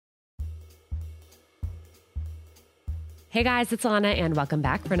Hey guys, it's Alana and welcome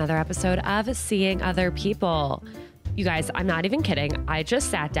back for another episode of Seeing Other People. You guys, I'm not even kidding. I just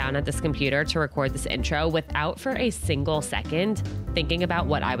sat down at this computer to record this intro without for a single second thinking about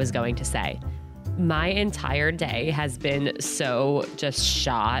what I was going to say. My entire day has been so just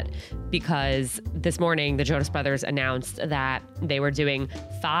shot because this morning the Jonas Brothers announced that they were doing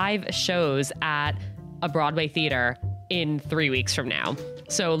 5 shows at a Broadway theater in 3 weeks from now.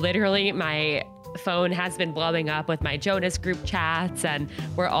 So literally my phone has been blowing up with my Jonas group chats, and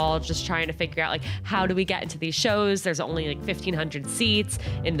we're all just trying to figure out, like, how do we get into these shows? There's only like 1,500 seats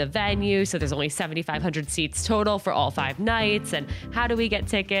in the venue, so there's only 7,500 seats total for all 5 nights, and how do we get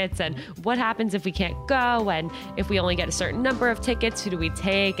tickets, and what happens if we can't go, and if we only get a certain number of tickets, who do we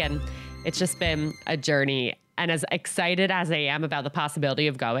take? And it's just been a journey. And as excited as I am about the possibility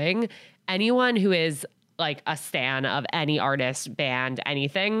of going, anyone who is like a stan of any artist, band,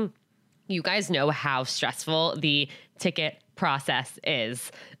 anything, you guys know how stressful the ticket process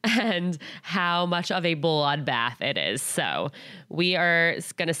is and how much of a bloodbath it is. So we are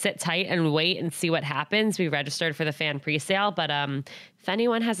going to sit tight and wait and see what happens. We registered for the fan presale, but if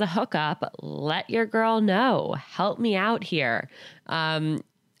anyone has a hookup, let your girl know. Help me out here.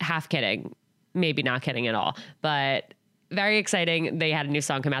 Half kidding, maybe not kidding at all, but very exciting. They had a new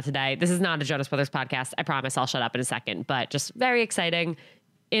song come out today. This is not a Jonas Brothers podcast. I promise I'll shut up in a second, but just very exciting.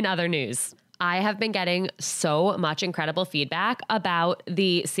 In other news, I have been getting so much incredible feedback about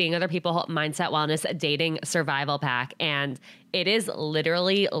the Seeing Other People Mindset Wellness Dating Survival Pack, and it is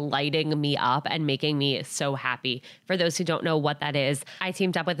literally lighting me up and making me so happy. For those who don't know what that is, I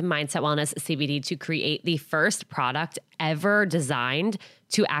teamed up with Mindset Wellness CBD to create the first product ever designed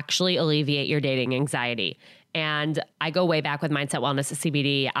to actually alleviate your dating anxiety. And I go way back with Mindset Wellness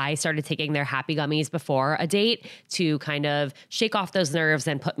CBD. I started taking their happy gummies before a date to kind of shake off those nerves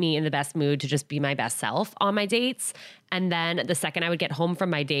and put me in the best mood to just be my best self on my dates. And then the second I would get home from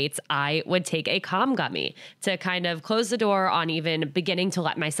my dates, I would take a calm gummy to kind of close the door on even beginning to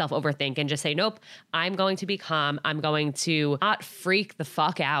let myself overthink and just say, nope, I'm going to be calm. I'm going to not freak the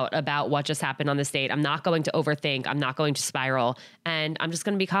fuck out about what just happened on this date. I'm not going to overthink. I'm not going to spiral. And I'm just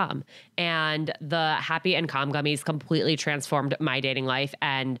going to be calm. And the happy and calm gummies completely transformed my dating life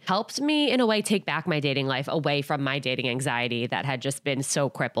and helped me in a way take back my dating life away from my dating anxiety that had just been so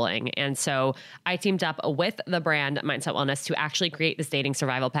crippling. And so I teamed up with the brand Mindset Wellness to actually create this dating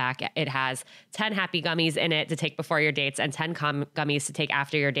survival pack. It has 10 happy gummies in it to take before your dates and 10 calm gummies to take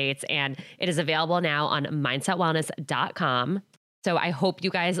after your dates. And it is available now on mindsetwellness.com. So I hope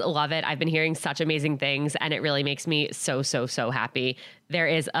you guys love it. I've been hearing such amazing things, and it really makes me so, so, so happy. There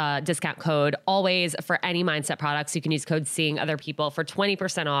is a discount code always for any Mindset products. You can use code Seeing Other People for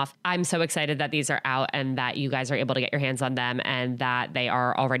 20% off. I'm so excited that these are out and that you guys are able to get your hands on them and that they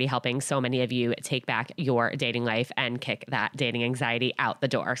are already helping so many of you take back your dating life and kick that dating anxiety out the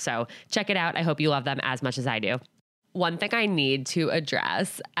door. So check it out. I hope you love them as much as I do. One thing I need to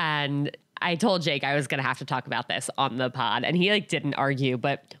address, and I told Jake I was going to have to talk about this on the pod, and he didn't argue,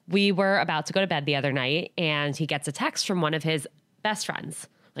 but we were about to go to bed the other night and he gets a text from one of his best friends.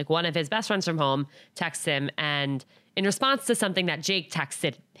 Like, one of his best friends from home texts him, and in response to something that Jake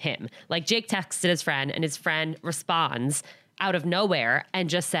texted him, like Jake texted his friend and his friend responds out of nowhere and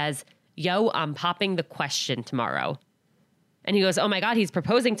just says, "Yo, I'm popping the question tomorrow." And he goes, "Oh my God, he's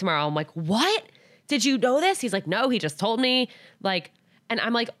proposing tomorrow." I'm like, "What? Did you know this?" He's like, "No, he just told me." And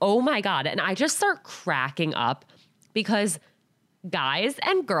I'm like, oh my God. And I just start cracking up because guys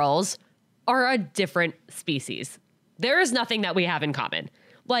and girls are a different species. There is nothing that we have in common.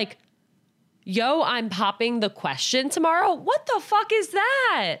 Like, yo, I'm popping the question tomorrow. What the fuck is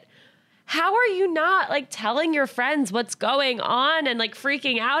that? How are you not telling your friends what's going on and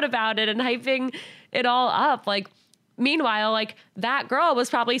freaking out about it and hyping it all up? Meanwhile, that girl was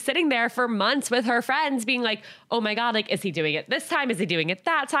probably sitting there for months with her friends being like, oh my God, is he doing it this time? Is he doing it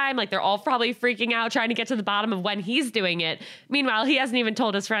that time? They're all probably freaking out, trying to get to the bottom of when he's doing it. Meanwhile, he hasn't even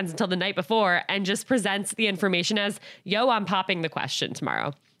told his friends until the night before and just presents the information as, yo, I'm popping the question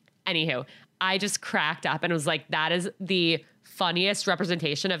tomorrow. Anywho, I just cracked up and was like, that is the funniest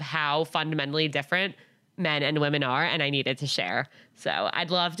representation of how fundamentally different men and women are, and I needed to share. So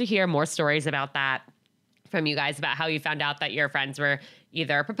I'd love to hear more stories about that from you guys, about how you found out that your friends were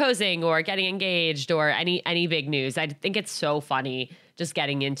either proposing or getting engaged or any big news. I think it's so funny just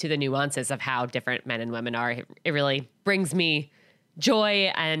getting into the nuances of how different men and women are. It really brings me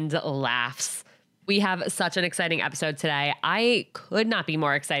joy and laughs. We have such an exciting episode today. I could not be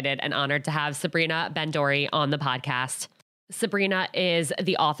more excited and honored to have Sabrina Ben-Dori on the podcast. Sabrina is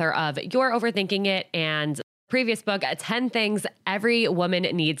the author of You're Overthinking It and previous book, 10 Things Every Woman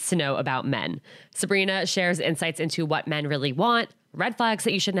Needs to Know About Men. Sabrina shares insights into what men really want, red flags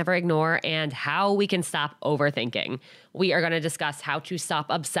that you should never ignore, and how we can stop overthinking. We are going to discuss how to stop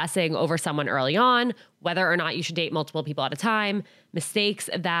obsessing over someone early on, whether or not you should date multiple people at a time, mistakes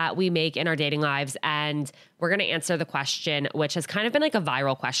that we make in our dating lives, and we're going to answer the question, which has kind of been like a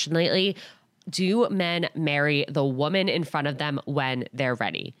viral question lately. Do men marry the woman in front of them when they're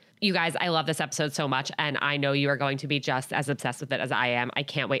ready? You guys, I love this episode so much, and I know you are going to be just as obsessed with it as I am. I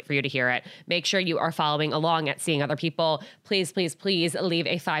can't wait for you to hear it. Make sure you are following along at Seeing Other People. Please, please, please leave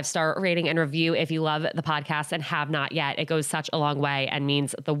a 5-star rating and review if you love the podcast and have not yet. It goes such a long way and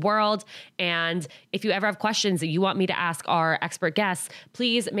means the world. And if you ever have questions that you want me to ask our expert guests,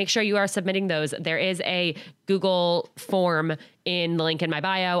 please make sure you are submitting those. There is a Google form in the link in my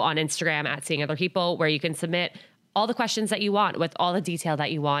bio on Instagram at Seeing Other People where you can submit all the questions that you want with all the detail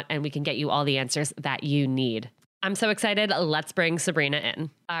that you want, and we can get you all the answers that you need. I'm so excited. Let's bring Sabrina in.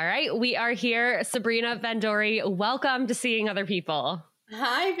 All right, we are here. Sabrina Vendori, welcome to Seeing Other People.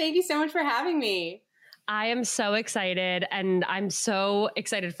 Hi, thank you so much for having me. I am so excited, and I'm so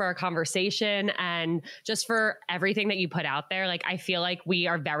excited for our conversation and just for everything that you put out there. Like, I feel like we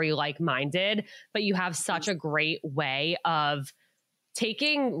are very like-minded, but you have such a great way of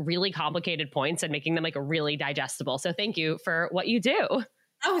taking really complicated points and making them like really digestible. So thank you for what you do.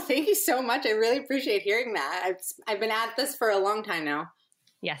 Oh, thank you so much. I really appreciate hearing that. I've been at this for a long time now.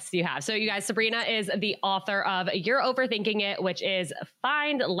 Yes, you have. So you guys, Sabrina is the author of You're Overthinking It, which is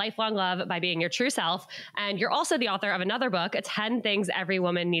Find Lifelong Love by Being Your True Self. And you're also the author of another book, 10 Things Every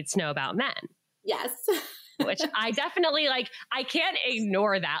Woman Needs to Know About Men. Yes. Which I definitely I can't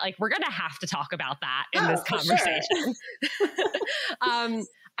ignore that. Like, we're going to have to talk about that in this conversation. Sure.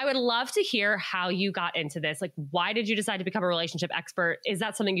 I would love to hear how you got into this. Like, why did you decide to become a relationship expert? Is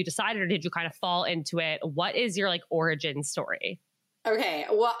that something you decided, or did you kind of fall into it? What is your origin story? Okay,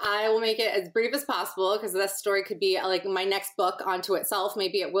 well, I will make it as brief as possible because this story could be like my next book onto itself.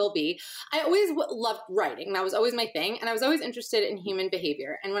 Maybe it will be. I always loved writing. That was always my thing. And I was always interested in human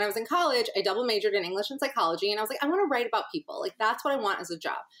behavior. And when I was in college, I double majored in English and psychology. And I was like, I want to write about people. Like, that's what I want as a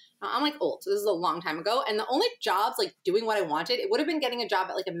job. Now, I'm old, so this is a long time ago. And the only jobs doing what I wanted, it would have been getting a job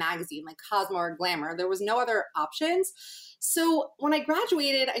at a magazine like Cosmo or Glamour. There was no other options. So when I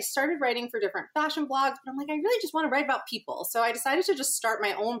graduated, I started writing for different fashion blogs, but I'm like, I really just want to write about people. So I decided to just start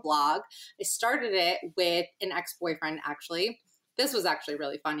my own blog. I started it with an ex-boyfriend, actually. This was actually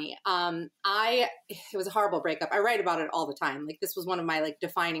really funny. It was a horrible breakup. I write about it all the time. This was one of my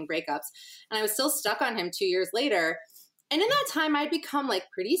defining breakups. And I was still stuck on him 2 years later. And in that time, I'd become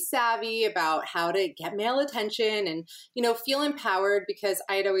pretty savvy about how to get male attention and, feel empowered because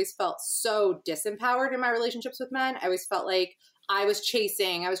I had always felt so disempowered in my relationships with men. I always felt like I was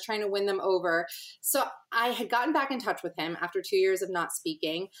trying to win them over. So I had gotten back in touch with him after 2 years of not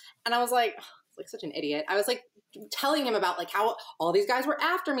speaking. And I was like such an idiot. I was telling him about how all these guys were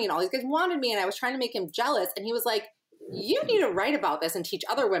after me and all these guys wanted me. And I was trying to make him jealous. And he was like, you need to write about this and teach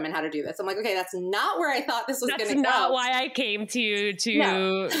other women how to do this. I'm like, okay, that's not where I thought this was going to go. That's not why I came to you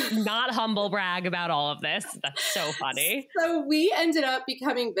to not humble brag about all of this. That's so funny. So we ended up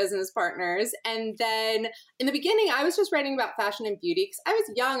becoming business partners. And then in the beginning, I was just writing about fashion and beauty because I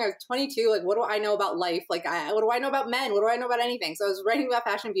was young. I was 22. What do I know about life? What do I know about men? What do I know about anything? So I was writing about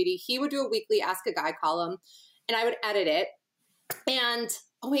fashion and beauty. He would do a weekly Ask a Guy column and I would edit it. And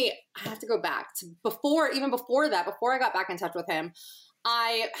oh wait, I have to go back to before that, before I got back in touch with him,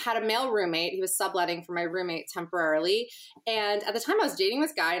 I had a male roommate. He was subletting for my roommate temporarily. And at the time I was dating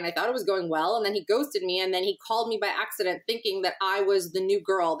this guy and I thought it was going well. And then he ghosted me. And then he called me by accident thinking that I was the new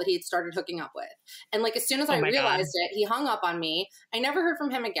girl that he had started hooking up with. And as soon as I realized it, he hung up on me. I never heard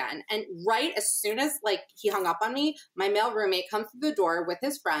from him again. And right as soon as he hung up on me, my male roommate comes through the door with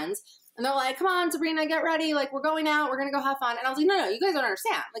his friends. And they're like, come on, Sabrina, get ready. We're going out. We're going to go have fun. And I was like, no, you guys don't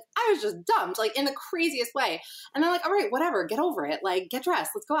understand. I was just dumped, in the craziest way. And they're like, all right, whatever, get over it. Get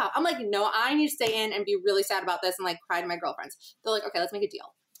dressed. Let's go out. I'm like, no, I need to stay in and be really sad about this and cry to my girlfriends. They're like, okay, let's make a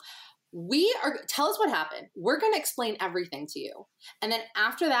deal. Tell us what happened. We're going to explain everything to you. And then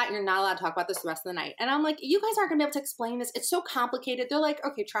after that, you're not allowed to talk about this the rest of the night. And I'm like, you guys aren't going to be able to explain this. It's so complicated. They're like,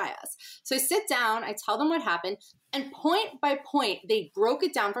 okay, try us. So I sit down, I tell them what happened. And point by point, they broke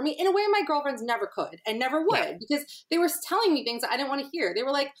it down for me in a way my girlfriends never could and never would because they were telling me things that I didn't want to hear. They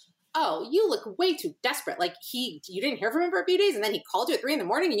were like, oh, you look way too desperate. You didn't hear from him for a few days and then he called you at 3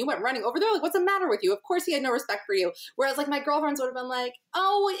 a.m. and you went running over there. What's the matter with you? Of course he had no respect for you. Whereas my girlfriends would have been like,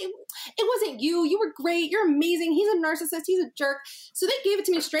 oh, it wasn't you. You were great. You're amazing. He's a narcissist. He's a jerk. So they gave it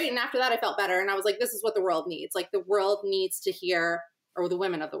to me straight. And after that, I felt better. And I was like, this is what the world needs. The world needs to hear or the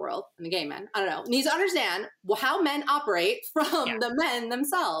women of the world and the gay men, I don't know, needs to understand how men operate from the men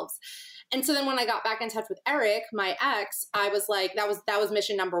themselves. And so then when I got back in touch with Eric, my ex, I was like, that was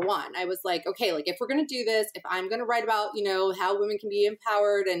mission number one. I was like, okay, like if we're going to do this, if I'm going to write about, you know, how women can be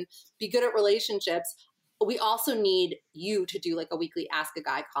empowered and be good at relationships, we also need you to do like a weekly Ask a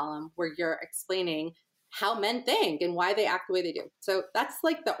Guy column where you're explaining how men think and why they act the way they do. So that's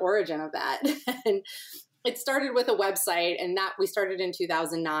like the origin of that. And it started with a website, and that we started in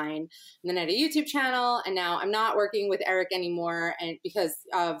 2009, and then I had a YouTube channel, and now I'm not working with Eric anymore, and because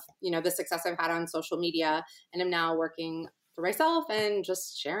of, you know, the success I've had on social media, and I'm now working for myself and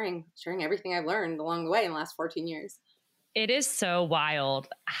just sharing everything I've learned along the way in the last 14 years. It is so wild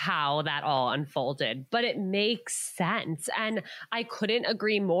how that all unfolded, but it makes sense. And I couldn't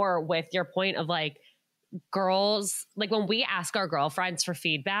agree more with your point of like, girls, like when we ask our girlfriends for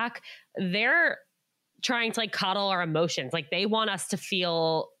feedback, they're trying to like coddle our emotions. Like they want us to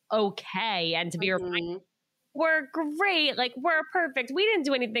feel okay and to be reminded, we're great. Like we're perfect. We didn't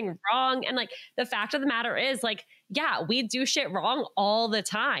do anything wrong. And like the fact of the matter is like, yeah, we do shit wrong all the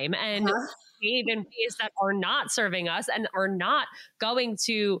time. And behave in ways that are not serving us and are not going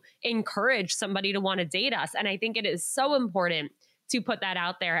to encourage somebody to want to date us. And I think it is so important to put that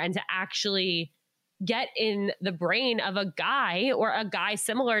out there and to actually get in the brain of a guy or a guy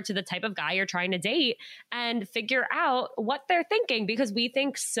similar to the type of guy you're trying to date and figure out what they're thinking, because we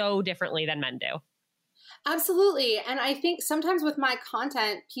think so differently than men do. Absolutely. And I think sometimes with my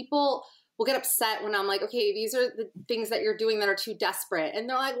content, people will get upset when I'm like, okay, these are the things that you're doing that are too desperate. And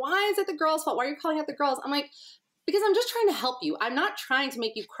they're like, why is it the girls' fault? Why are you calling out the girls? I'm like, because I'm just trying to help you. I'm not trying to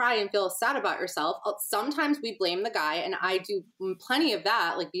make you cry and feel sad about yourself. Sometimes we blame the guy, and I do plenty of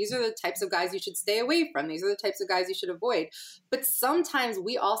that. Like, these are the types of guys you should stay away from. These are the types of guys you should avoid. But sometimes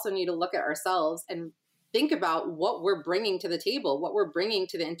we also need to look at ourselves and think about what we're bringing to the table, what we're bringing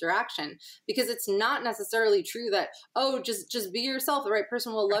to the interaction, because it's not necessarily true that, oh, just be yourself. The right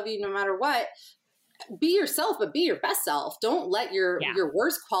person will love you no matter what. Be yourself, but be your best self. Don't let your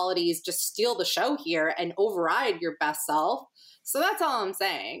worst qualities just steal the show here and override your best self. So that's all I'm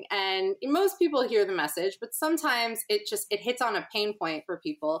saying. And most people hear the message, but sometimes it hits on a pain point for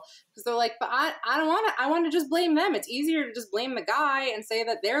people because they're like, but I don't want to, I want to just blame them. It's easier to just blame the guy and say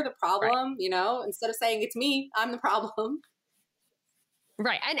that they're the problem, you know, instead of saying it's me, I'm the problem.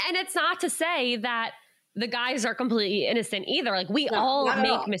 Right. And it's not to say that the guys are completely innocent either. Like we all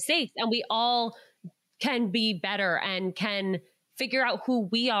make mistakes, and we all can be better and can figure out who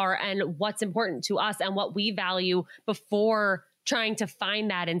we are and what's important to us and what we value before trying to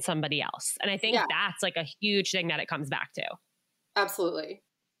find that in somebody else. And I think that's like a huge thing that it comes back to. Absolutely.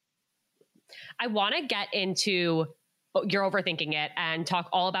 I want to get into you're overthinking it and talk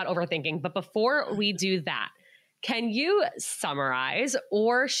all about overthinking. But before we do that, can you summarize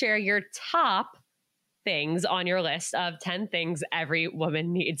or share your top things on your list of 10 things every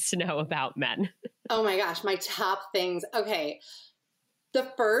woman needs to know about men? Oh my gosh, my top things. Okay. The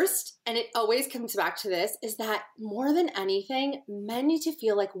first, and it always comes back to this, is that more than anything, men need to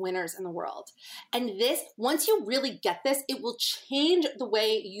feel like winners in the world. And this, once you really get this, it will change the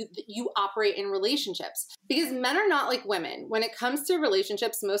way you operate in relationships. Because men are not like women. When it comes to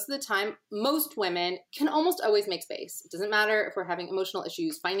relationships, most of the time, most women can almost always make space. It doesn't matter if we're having emotional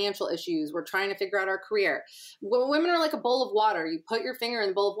issues, financial issues, we're trying to figure out our career. When women are like a bowl of water, you put your finger in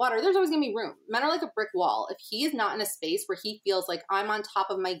the bowl of water, there's always going to be room. Men are like a brick wall. If he is not in a space where he feels like I'm on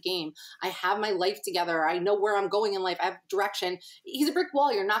top of my game, I have my life together, I know where I'm going in life, I have direction, he's a brick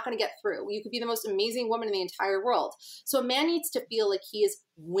wall. You're not going to get through. You could be the most amazing woman in the entire world. So a man needs to feel like he is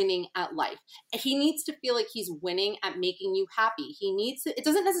winning at life. He needs to feel like he's winning at making you happy. He needs to, it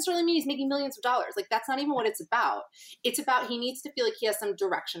doesn't necessarily mean he's making millions of dollars. Like that's not even what it's about. It's about he needs to feel like he has some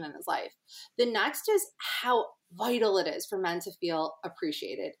direction in his life. The next is how vital it is for men to feel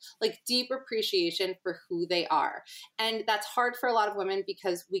appreciated, like deep appreciation for who they are. And that's hard for a lot of women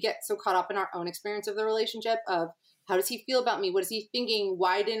because we get so caught up in our own experience of the relationship of how does he feel about me? What is he thinking?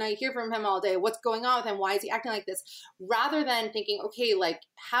 Why didn't I hear from him all day? What's going on with him? Why is he acting like this? Rather than thinking, okay, like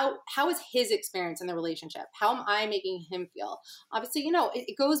how is his experience in the relationship? How am I making him feel? Obviously, you know,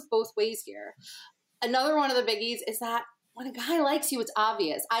 it goes both ways here. Another one of the biggies is that when a guy likes you, it's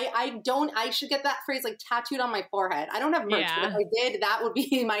obvious. I should get that phrase like tattooed on my forehead. I don't have merch, but if I did, that would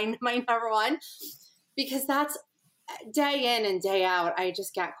be my number one, because that's day in and day out. I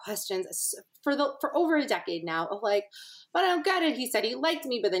just get questions for over a decade now of like, but I don't get it. He said he liked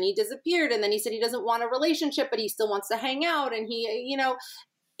me, but then he disappeared. And then he said he doesn't want a relationship, but he still wants to hang out. And he, you know,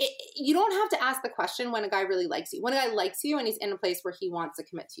 you don't have to ask the question when a guy really likes you. When a guy likes you and he's in a place where he wants to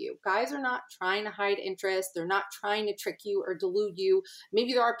commit to you, guys are not trying to hide interest. They're not trying to trick you or delude you.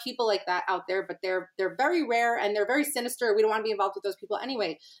 Maybe there are people like that out there, but they're very rare and they're very sinister. We don't want to be involved with those people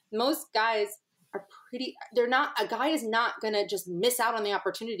anyway. Most guys are a guy is not going to just miss out on the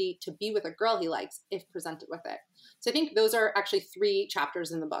opportunity to be with a girl he likes if presented with it. So I think those are actually 3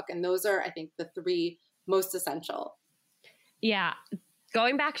 chapters in the book. And those are, I think, the 3 most essential. Yeah.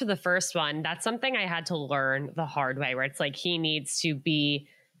 Going back to the first one, that's something I had to learn the hard way, where it's like he needs to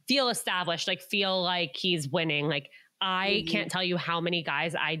feel established, like feel like he's winning. Like I can't tell you how many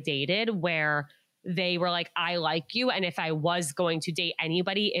guys I dated where they were like, I like you. And if I was going to date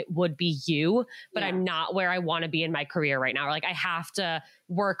anybody, it would be you, but I'm not where I want to be in my career right now. Or like I have to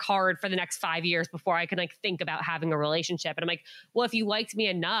work hard for the next 5 years before I can like think about having a relationship. And I'm like, well, if you liked me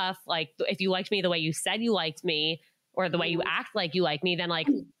enough, like if you liked me the way you said you liked me, or the way you act like you like me, then like,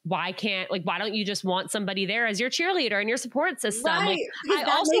 why don't you just want somebody there as your cheerleader and your support system? Right. Like,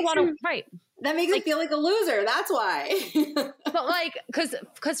 I also want to, right. That makes me feel like a loser. That's why. But like, cause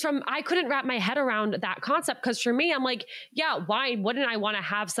I couldn't wrap my head around that concept. Cause for me, I'm like, yeah, why wouldn't I want to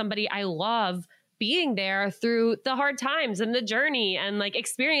have somebody I love being there through the hard times and the journey and like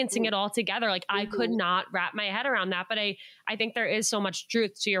experiencing it all together? Like I could not wrap my head around that. But I think there is so much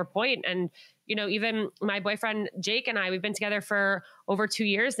truth to your point. And you know, even my boyfriend, Jake, and we've been together for over 2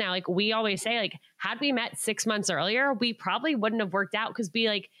 years now. Like we always say, like, had we met 6 months earlier, we probably wouldn't have worked out. Cause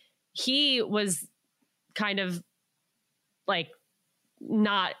he was kind of like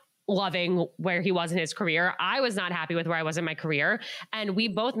not loving where he was in his career. I was not happy with where I was in my career. And we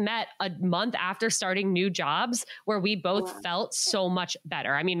both met a month after starting new jobs where we both felt so much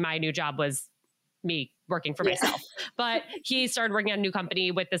better. I mean, my new job was me working for myself, but he started working at a new company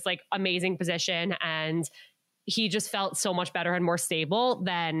with this like amazing position, and he just felt so much better and more stable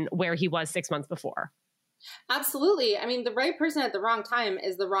than where he was 6 months before. Absolutely. I mean, the right person at the wrong time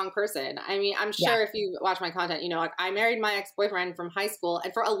is the wrong person. I mean, I'm sure if you watch my content, you know, like I married my ex-boyfriend from high school,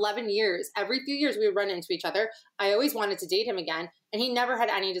 and for 11 years, every few years we would run into each other. I always wanted to date him again, and he never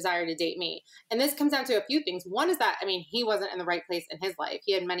had any desire to date me. And this comes down to a few things. One is that, I mean, he wasn't in the right place in his life.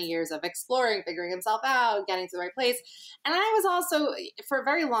 He had many years of exploring, figuring himself out, getting to the right place. And I was also, for a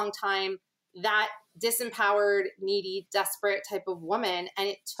very long time, that disempowered, needy, desperate type of woman. And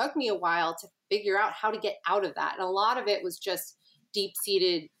it took me a while to figure out how to get out of that. And a lot of it was just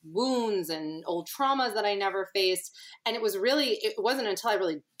deep-seated wounds and old traumas that I never faced. And it wasn't until I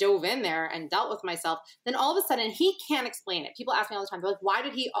really dove in there and dealt with myself, then all of a sudden he can't explain it. People ask me all the time, they're like, why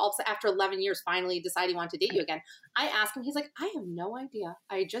did he also after 11 years finally decide he wanted to date you again? I ask him, he's like, I have no idea.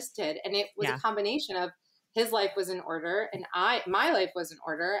 I just did. And it was a combination of his life was in order and my life was in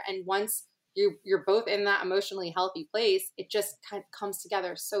order. And once you're both in that emotionally healthy place, it just kind of comes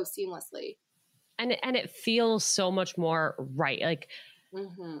together so seamlessly. And it feels so much more right. Like,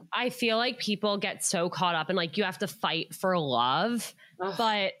 I feel like people get so caught up in like, you have to fight for love,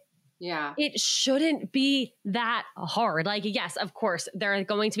 but it shouldn't be that hard. Like, yes, of course, there are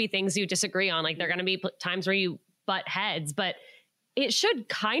going to be things you disagree on. Like there are going to be times where you butt heads, but it should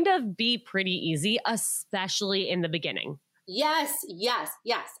kind of be pretty easy, especially in the beginning. Yes.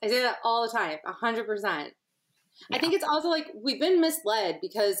 I say that all the time, 100%. I think it's also like we've been misled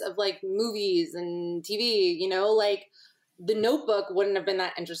because of like movies and TV, you know, like The Notebook wouldn't have been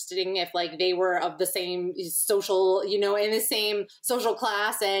that interesting if like they were of the same social, you know, in the same social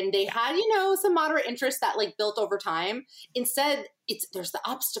class and they had, you know, some moderate interests that like built over time. Instead, there's the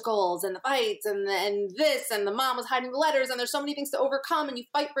obstacles and the fights and this and the mom was hiding the letters and there's so many things to overcome and you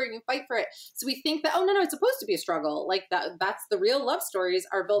fight for it. So we think that, oh no, it's supposed to be a struggle. Like that's the real love stories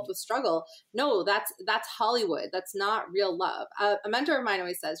are built with struggle. No, that's Hollywood. That's not real love. A mentor of mine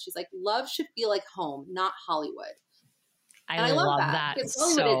always says, she's like, love should feel like home, not Hollywood. I love that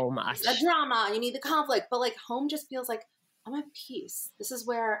so much. The drama, you need the conflict, but like home just feels like I'm at peace. This is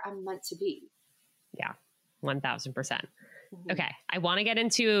where I'm meant to be. Yeah, 1000%. Okay. I want to get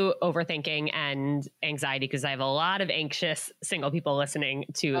into overthinking and anxiety because I have a lot of anxious single people listening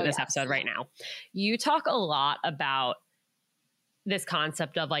to this episode right now. You talk a lot about this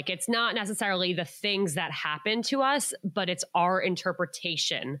concept of like, it's not necessarily the things that happen to us, but it's our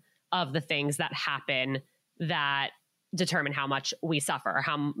interpretation of the things that happen that determine how much we suffer,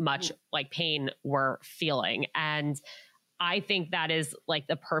 how much like pain we're feeling. And I think that is like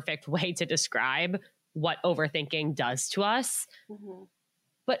the perfect way to describe what overthinking does to us.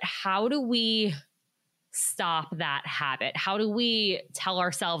 But how do we stop that habit? How do we tell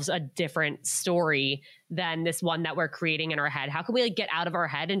ourselves a different story than this one that we're creating in our head? How can we like get out of our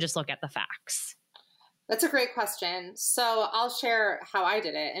head and just look at the facts? That's a great question. So I'll share how I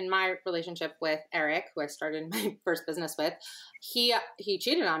did it in my relationship with Eric, who I started my first business with. He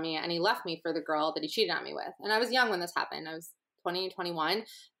cheated on me and he left me for the girl that he cheated on me with. And I was young when this happened. I was 20, 21.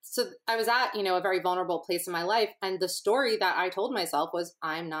 So I was at, a very vulnerable place in my life. And the story that I told myself was,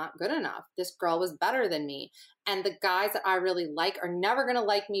 I'm not good enough. This girl was better than me. And the guys that I really like are never going to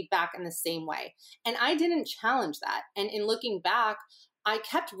like me back in the same way. And I didn't challenge that. And in looking back, I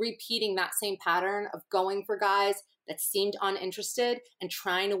kept repeating that same pattern of going for guys that seemed uninterested and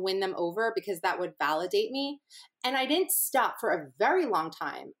trying to win them over because that would validate me. And I didn't stop for a very long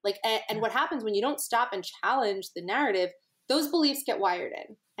time. And what happens when you don't stop and challenge the narrative, those beliefs get wired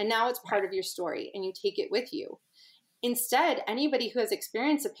in. And now it's part of your story and you take it with you. Instead, anybody who has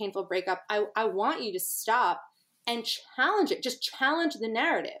experienced a painful breakup, I want you to stop and challenge it. Just challenge the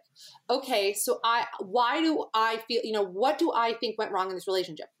narrative. Okay, so why do I feel, what do I think went wrong in this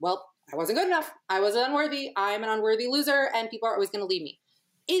relationship? Well, I wasn't good enough. I was unworthy. I'm an unworthy loser and people are always going to leave me.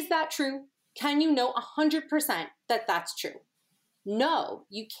 Is that true? Can you know 100% that that's true? No,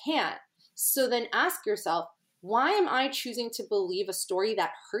 you can't. So then ask yourself, why am I choosing to believe a story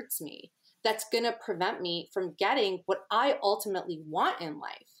that hurts me, that's going to prevent me from getting what I ultimately want in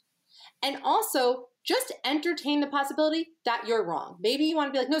life? And also, just entertain the possibility that you're wrong. Maybe you want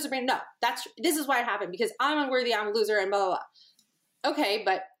to be like, no, Sabrina, no, this is why it happened because I'm unworthy, I'm a loser, and blah, blah, blah. Okay,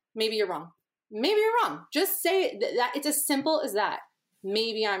 but maybe you're wrong. Maybe you're wrong. Just say that it's as simple as that.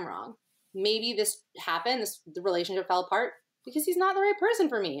 Maybe I'm wrong. Maybe this happened, the relationship fell apart because he's not the right person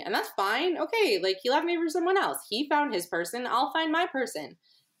for me. And that's fine. Okay, he left me for someone else. He found his person. I'll find my person.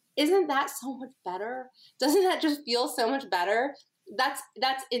 Isn't that so much better? Doesn't that just feel so much better? That's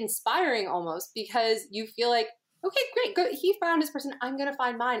inspiring almost because you feel like, okay, great, good. He found his person. I'm going to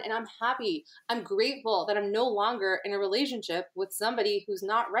find mine. And I'm happy. I'm grateful that I'm no longer in a relationship with somebody who's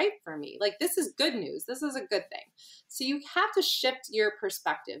not right for me. This is good news. This is a good thing. So you have to shift your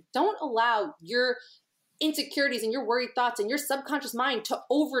perspective. Don't allow your insecurities and your worried thoughts and your subconscious mind to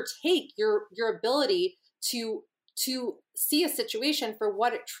overtake your ability to see a situation for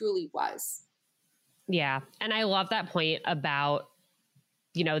what it truly was. Yeah. And I love that point about,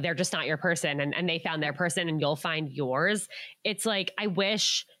 they're just not your person and they found their person and you'll find yours. It's I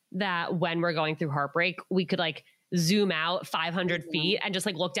wish that when we're going through heartbreak, we could zoom out 500 feet and just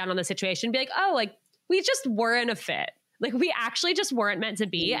look down on the situation and be like, oh, we just weren't a fit. We actually just weren't meant to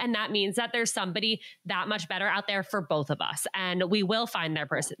be. And that means that there's somebody that much better out there for both of us. And we will find that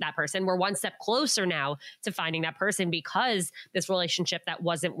person. We're one step closer now to finding that person because this relationship that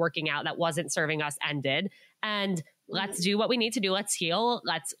wasn't working out, that wasn't serving us ended. And let's do what we need to do. Let's heal.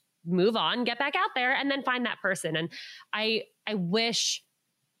 Let's move on, get back out there and then find that person. And I wish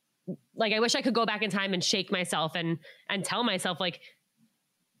I could go back in time and shake myself and tell myself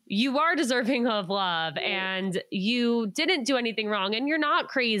you are deserving of love and you didn't do anything wrong and you're not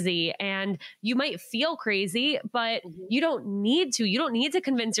crazy and you might feel crazy, but you don't need to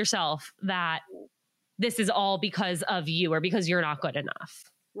convince yourself that this is all because of you or because you're not good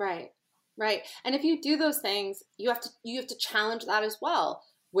enough. Right. Right. And if you do those things, you have to challenge that as well.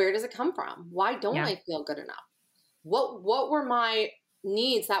 Where does it come from? Why don't I feel good enough? What were my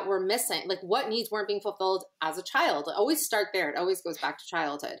needs that were missing? What needs weren't being fulfilled as a child? I always start there. It always goes back to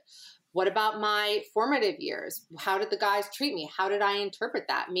childhood. What about my formative years? How did the guys treat me? How did I interpret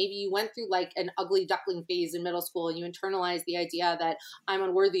that? Maybe you went through an ugly duckling phase in middle school and you internalized the idea that I'm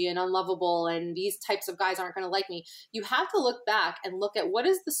unworthy and unlovable and these types of guys aren't going to like me. You have to look back and look at what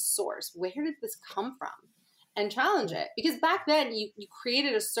is the source? Where did this come from? And challenge it. Because back then you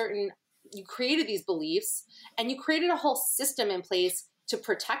created you created these beliefs and you created a whole system in place to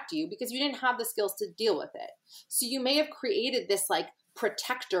protect you because you didn't have the skills to deal with it. So you may have created this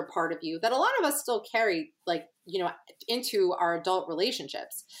protector part of you that a lot of us still carry into our adult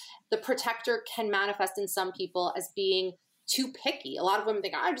relationships. The protector can manifest in some people as being too picky. A lot of women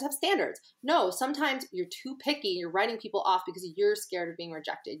think, I just have standards. No, sometimes you're too picky. You're writing people off because you're scared of being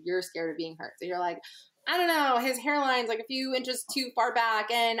rejected. You're scared of being hurt. So you're like, I don't know, his hairline's a few inches too far back.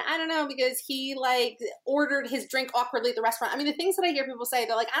 And I don't know, because he ordered his drink awkwardly at the restaurant. I mean, the things that I hear people say,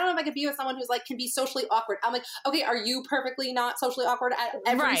 they're I don't know if I could be with someone who's can be socially awkward. I'm okay, are you perfectly not socially awkward at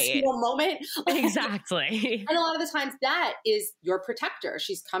every single moment? Exactly. And a lot of the times that is your protector.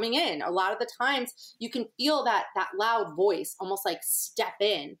 She's coming in. A lot of the times you can feel that loud voice almost step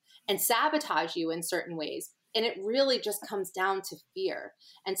in and sabotage you in certain ways. And it really just comes down to fear.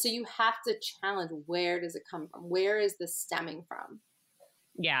 And so you have to challenge, where does it come from? Where is this stemming from?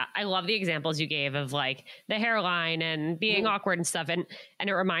 Yeah, I love the examples you gave of the hairline and being awkward and stuff. And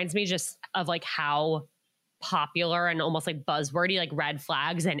it reminds me just of how popular and almost like buzzwordy like red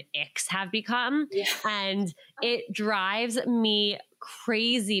flags and icks have become. Yeah. And it drives me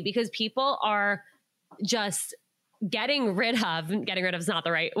crazy because people are just getting rid of is not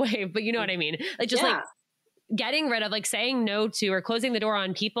the right way, but you know what I mean? Like just like getting rid of, like saying no to or closing the door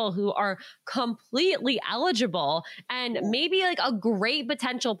on people who are completely eligible and maybe like a great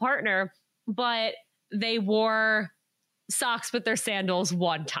potential partner, but they wore socks with their sandals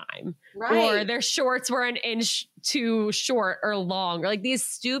one time, or their shorts were an inch too short or long, or like these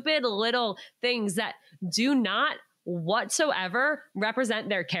stupid little things that do not whatsoever represent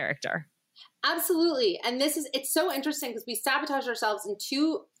their character. Absolutely. And it's so interesting because we sabotage ourselves in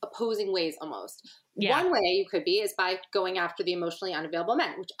two opposing ways almost. Yeah. One way you could be is by going after the emotionally unavailable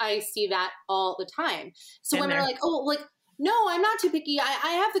men, which I see that all the time. So women are like, oh, like, no, I'm not too picky.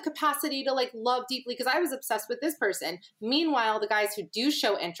 I have the capacity to like love deeply because I was obsessed with this person. Meanwhile, the guys who do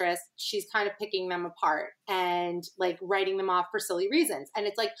show interest, she's kind of picking them apart and like writing them off for silly reasons. And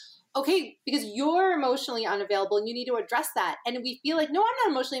it's like, okay, because you're emotionally unavailable and you need to address that. And we feel like, no, I'm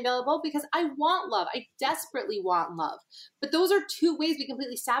not emotionally available because I want love. I desperately want love. But those are two ways we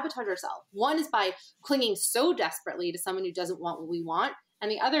completely sabotage ourselves. One is by clinging so desperately to someone who doesn't want what we want.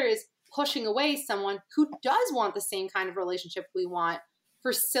 And the other is pushing away someone who does want the same kind of relationship we want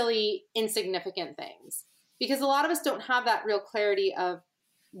for silly, insignificant things. Because a lot of us don't have that real clarity of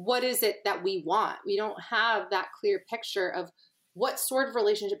what is it that we want. We don't have that clear picture of what sort of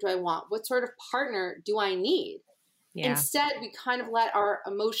relationship do I want? What sort of partner do I need? Yeah. Instead, we kind of let our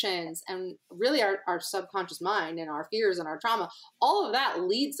emotions and really our subconscious mind and our fears and our trauma, all of that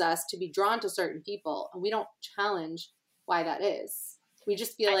leads us to be drawn to certain people. And we don't challenge why that is. We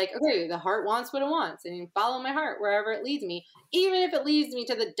just feel like, okay, the heart wants what it wants and follow my heart wherever it leads me. Even if it leads me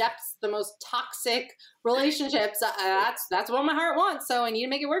to the depths, the most toxic relationships, that's what my heart wants. So I need to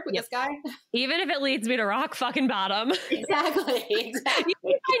make it work with this guy. Even if it leads me to rock fucking bottom. Exactly.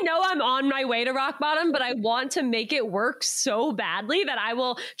 I know I'm on my way to rock bottom, but I want to make it work so badly that I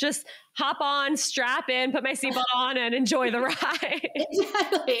will just hop on, strap in, put my seatbelt on and enjoy the ride.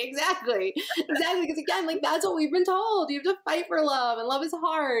 Exactly. Because again, like that's what we've been told. You have to fight for love and love is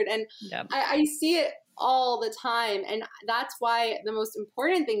hard. And I see it all the time. And that's why the most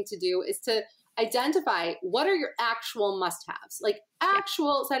important thing to do is to identify what are your actual must-haves, like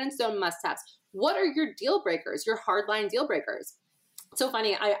actual set in stone must-haves. What are your deal breakers, your hardline deal breakers? So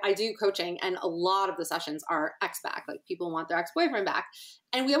funny, I do coaching and a lot of the sessions are ex back, like people want their ex-boyfriend back.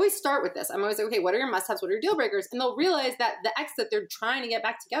 And we always start with this. I'm always like, okay, what are your must-haves? What are your deal breakers? And they'll realize that the ex that they're trying to get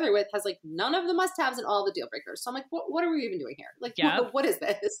back together with has like none of the must-haves and all the deal breakers. So I'm like, what are we even doing here? Like, what is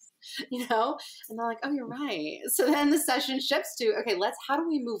this? You know? And they're like, oh, you're right. So then the session shifts to, okay, how do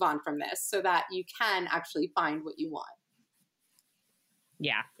we move on from this so that you can actually find what you want?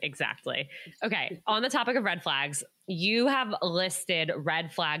 Yeah, exactly. Okay. On the topic of red flags, you have listed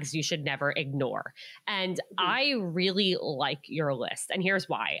red flags you should never ignore. And I really like your list. And here's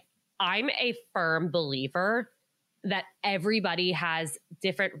why. I'm a firm believer that everybody has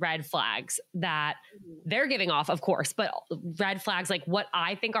different red flags that they're giving off, of course, but red flags, like what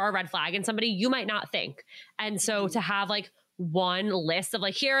I think are a red flag in somebody, you might not think. And so to have like one list of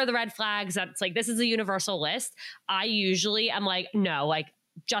like, here are the red flags, that's like, this is a universal list. I usually am like, no, like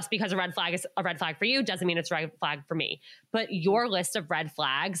just because a red flag is a red flag for you doesn't mean it's a red flag for me. But your list of red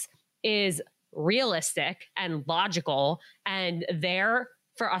flags is realistic and logical, and they're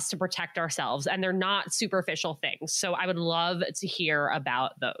for us to protect ourselves, and they're not superficial things. So I would love to hear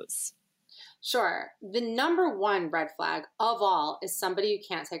about those. Sure. The number one red flag of all is somebody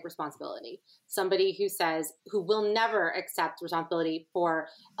who can't take responsibility. Somebody who will never accept responsibility for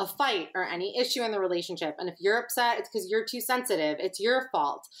a fight or any issue in the relationship. And if you're upset, it's because you're too sensitive. It's your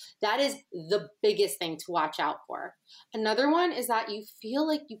fault. That is the biggest thing to watch out for. Another one is that you feel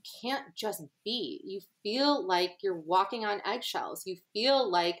like you can't just be. You feel like you're walking on eggshells. You feel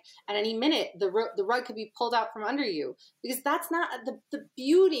like at any minute the rug could be pulled out from under you, because that's not the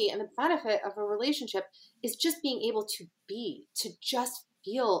beauty and the benefit of a relationship is just being able to be, to just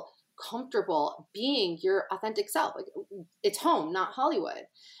feel comfortable being your authentic self. Like it's home, not Hollywood.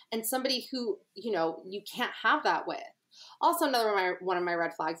 And somebody who, you can't have that with. Also, one of my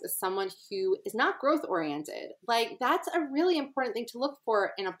red flags is someone who is not growth oriented. Like that's a really important thing to look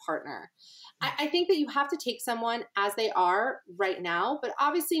for in a partner. I think that you have to take someone as they are right now, but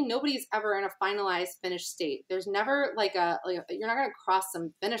obviously nobody's ever in a finalized finished state. There's never you're not going to cross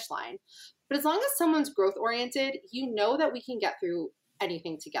some finish line. But as long as someone's growth oriented, you know that we can get through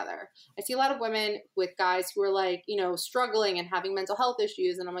anything together. I see a lot of women with guys who are like, you know, struggling and having mental health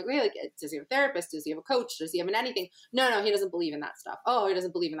issues. And I'm like, wait, like, does he have a therapist? Does he have a coach? Does he have an anything? No, he doesn't believe in that stuff. Oh, he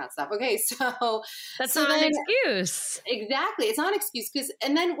doesn't believe in that stuff. Okay. That's not an excuse. Exactly. It's not an excuse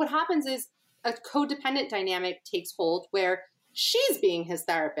and then what happens is a codependent dynamic takes hold where she's being his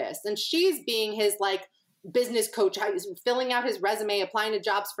therapist and she's being his like business coach, filling out his resume, applying to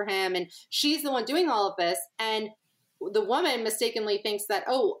jobs for him. And she's the one doing all of this. And the woman mistakenly thinks that,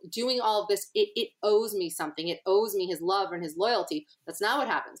 oh, doing all of this, it owes me something. It owes me his love and his loyalty. That's not what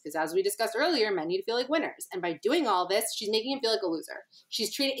happens. Because as we discussed earlier, men need to feel like winners. And by doing all this, she's making him feel like a loser.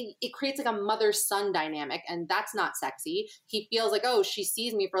 It creates like a mother-son dynamic. And that's not sexy. He feels like, oh, she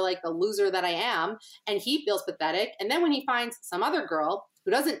sees me for like the loser that I am. And he feels pathetic. And then when he finds some other girl who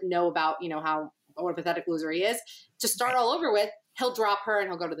doesn't know about, you know, what a pathetic loser he is, to start all over with, he'll drop her and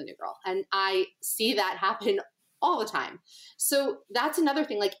he'll go to the new girl. And I see that happen all the time. So that's another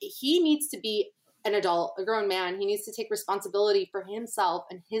thing. Like he needs to be an adult, a grown man. He needs to take responsibility for himself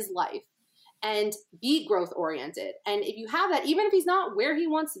and his life and be growth oriented. And if you have that, even if he's not where he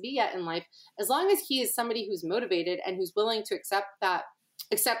wants to be yet in life, as long as he is somebody who's motivated and who's willing to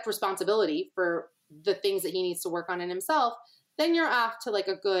accept responsibility for the things that he needs to work on in himself, then you're off to like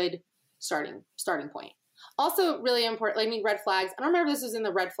a good starting point. Also really important, I mean, red flags. I don't remember if this is in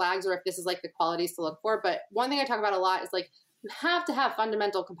the red flags or if this is like the qualities to look for, but one thing I talk about a lot is like, you have to have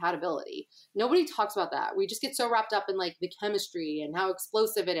fundamental compatibility. Nobody talks about that. We just get so wrapped up in like the chemistry and how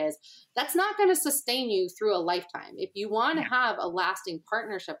explosive it is. That's not going to sustain you through a lifetime. If you want to have a lasting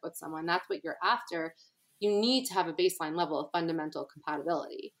partnership with someone, that's what you're after, you need to have a baseline level of fundamental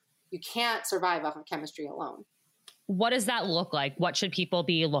compatibility. You can't survive off of chemistry alone. What does that look like? What should people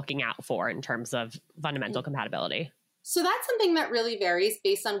be looking out for in terms of fundamental compatibility? So that's something that really varies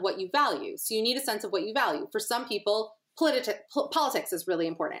based on what you value. So you need a sense of what you value. For some people, politics is really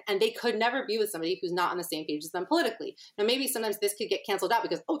important, and they could never be with somebody who's not on the same page as them politically. Now, maybe sometimes this could get canceled out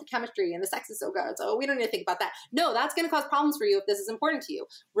because, oh, the chemistry and the sex is so good, so we don't need to think about that. No, that's going to cause problems for you if this is important to you.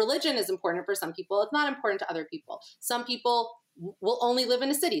 Religion is important for some people. It's not important to other people. Some people will only live in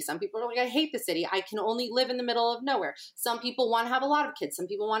a city. Some people are like, I hate the city. I can only live in the middle of nowhere. Some people want to have a lot of kids. Some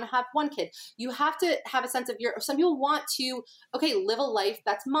people want to have one kid. You have to have a sense of some people want to, okay, live a life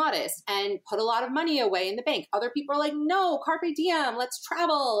that's modest and put a lot of money away in the bank. Other people are like, no, carpe diem, let's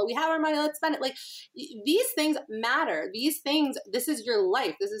travel. We have our money, let's spend it. Like these things matter. These things, this is your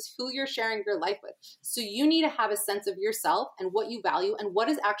life. This is who you're sharing your life with. So you need to have a sense of yourself and what you value and what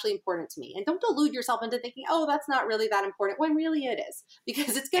is actually important to me. And don't delude yourself into thinking, oh, that's not really that important, when really it is,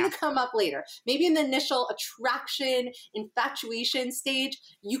 because it's going to come up later. Maybe in the initial attraction, infatuation stage,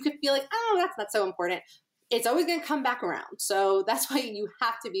 you could feel like, oh, that's not so important. It's always going to come back around. So that's why you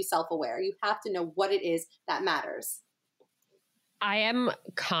have to be self-aware. You have to know what it is that matters. I am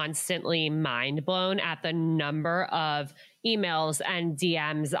constantly mind blown at the number of emails and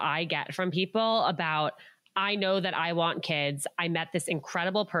DMs I get from people about, I know that I want kids. I met this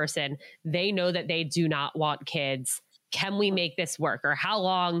incredible person. They know that they do not want kids. Can we make this work? Or how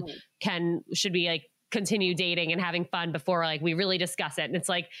long should we like continue dating and having fun before like we really discuss it? And it's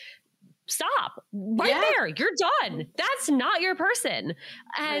like, stop there. You're done. That's not your person.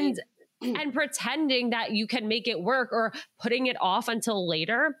 And and pretending that you can make it work or putting it off until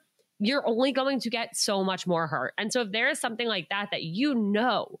later, you're only going to get so much more hurt. And so if there is something like that you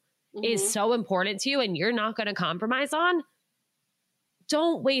know is so important to you and you're not going to compromise on,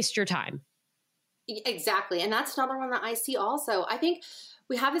 don't waste your time. Exactly. And that's another one that I see also. I think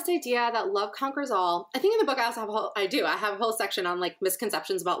we have this idea that love conquers all. I think in the book I also have I have a whole section on like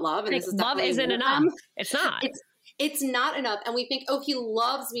misconceptions about love. And like, this is love isn't enough. It's not. It's not enough. And we think, oh, he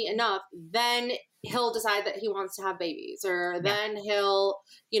loves me enough, then he'll decide that he wants to have babies, or then he'll,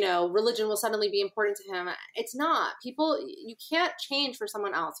 religion will suddenly be important to him. It's not. You can't change for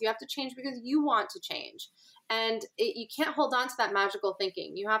someone else. You have to change because you want to change. And you can't hold on to that magical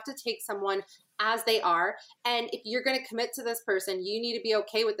thinking. You have to take someone as they are. And if you're going to commit to this person, you need to be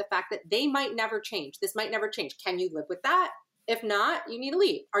okay with the fact that they might never change. This might never change. Can you live with that? If not, you need to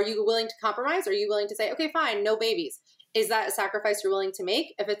leave. Are you willing to compromise? Are you willing to say, okay, fine, no babies? Is that a sacrifice you're willing to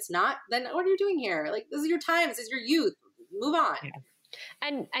make? If it's not, then what are you doing here? Like, this is your time. This is your youth. Move on. Yeah.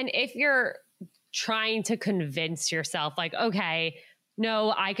 And if you're trying to convince yourself like, okay,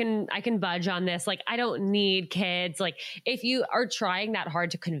 no, I can budge on this. Like, I don't need kids. Like, if you are trying that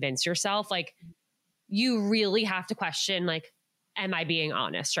hard to convince yourself, like, you really have to question, like, am I being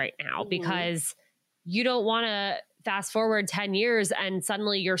honest right now? Because you don't want to fast forward 10 years and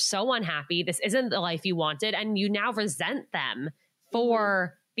suddenly you're so unhappy. This isn't the life you wanted. And you now resent them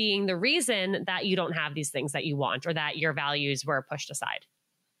for being the reason that you don't have these things that you want or that your values were pushed aside.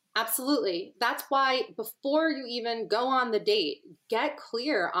 Absolutely. That's why before you even go on the date, get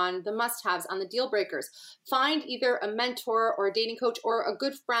clear on the must-haves, on the deal breakers. Find either a mentor or a dating coach or a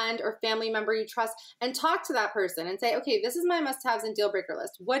good friend or family member you trust and talk to that person and say, okay, this is my must-haves and deal breaker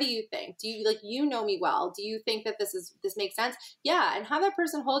list. What do you think? Do you you know me well? Do you think that this makes sense? Yeah. And have that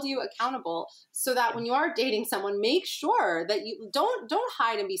person hold you accountable so that when you are dating someone, make sure that you don't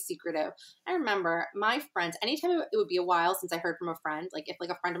hide and be secretive. I remember my friends, anytime it would be a while since I heard from a friend, if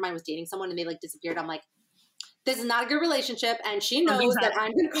a friend of mine was dating someone and they disappeared, I'm like, this is not a good relationship, and she knows that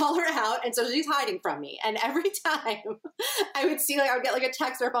I'm going to call her out, and so she's hiding from me. And every time I would see, I would get a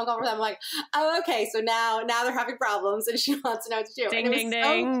text or a phone call from them, I'm like, oh, okay, so now they're having problems, and she wants to know what to do. Ding, and ding,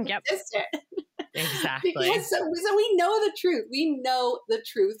 ding. Yep. Exactly. Because so we know the truth. We know the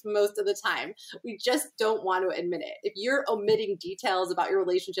truth most of the time. We just don't want to admit it. If you're omitting details about your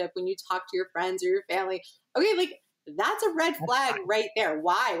relationship when you talk to your friends or your family, okay, that's a red flag right there.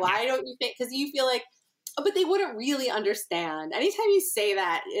 Why? Why don't you think? Because you feel oh, but they wouldn't really understand. Anytime you say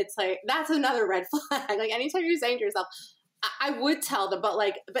that, it's that's another red flag. Anytime you're saying to yourself, I would tell them, but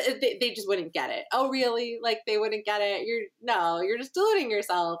they just wouldn't get it. Oh, really? They wouldn't get it. You're just deluding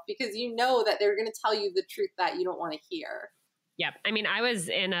yourself because you know that they're going to tell you the truth that you don't want to hear. Yep. I mean, I was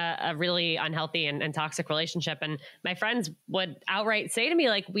in a really unhealthy and toxic relationship, and my friends would outright say to me,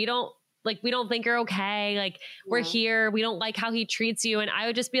 we don't think you're okay. We're here. We don't like how he treats you. And I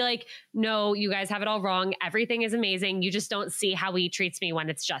would just be like, no, you guys have it all wrong. Everything is amazing. You just don't see how he treats me when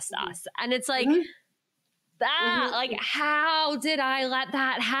it's just us. And it's how did I let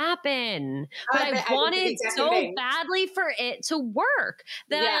that happen? But I wanted so badly for it to work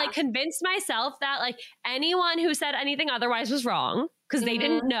that I convinced myself that anyone who said anything otherwise was wrong because they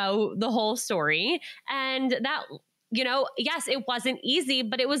didn't know the whole story. And that, yes, it wasn't easy,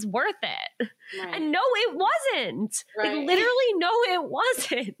 but it was worth it. Right. And no, it wasn't. Right. Literally, no, it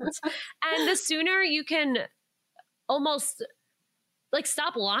wasn't. And the sooner you can almost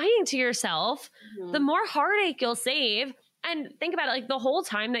stop lying to yourself, the more heartache you'll save. And think about it, the whole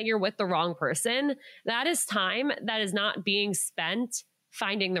time that you're with the wrong person, that is time that is not being spent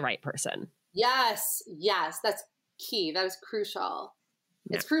finding the right person. Yes. That's key. That is crucial.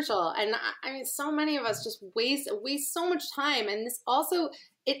 Yeah. It's crucial. And I mean, so many of us just waste so much time. And this also,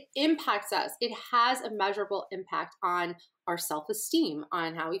 it impacts us. It has a measurable impact on our self-esteem,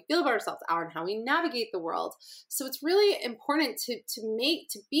 on how we feel about ourselves, on how we navigate the world. So it's really important to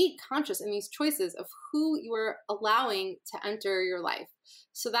be conscious in these choices of who you are allowing to enter your life.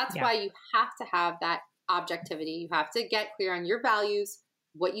 So that's why you have to have that objectivity. You have to get clear on your values,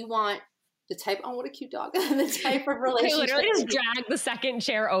 what you want, the type, oh, what a cute dog, the type of relationship. I literally just dragged the second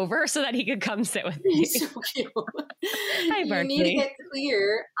chair over so that he could come sit with me. He's so cute. Hi, you need to get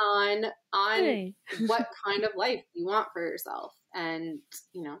clear on what kind of life you want for yourself. And,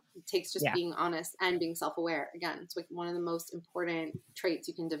 it takes just being honest and being self-aware. Again, it's one of the most important traits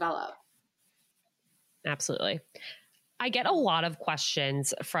you can develop. Absolutely. I get a lot of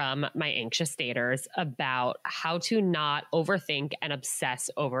questions from my anxious daters about how to not overthink and obsess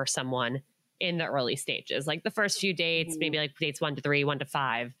over someone in the early stages, the first few dates, maybe dates 1 to 3, 1 to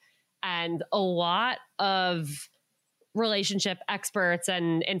 5. And a lot of relationship experts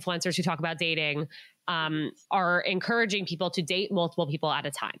and influencers who talk about dating are encouraging people to date multiple people at a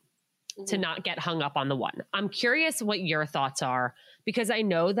time, to not get hung up on the one. I'm curious what your thoughts are, because I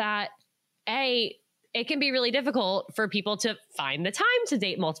know that it can be really difficult for people to find the time to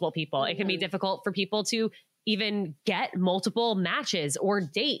date multiple people. It can be difficult for people to even get multiple matches or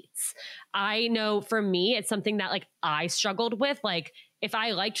dates. I know for me, it's something that I struggled with. If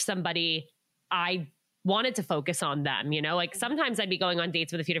I liked somebody, I wanted to focus on them, sometimes I'd be going on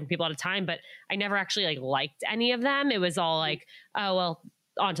dates with a few different people at a time, but I never actually liked any of them. It was all oh, well,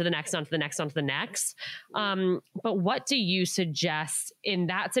 on to the next, on to the next, on to the next. But what do you suggest in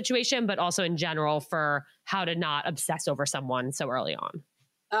that situation, but also in general for how to not obsess over someone so early on?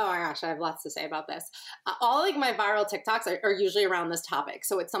 Oh my gosh, I have lots to say about this. All my viral TikToks are usually around this topic.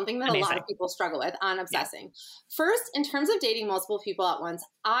 So it's something that a lot of people struggle with on obsessing. Yeah. First, in terms of dating multiple people at once,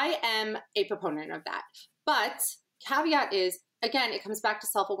 I am a proponent of that. But caveat is, again, it comes back to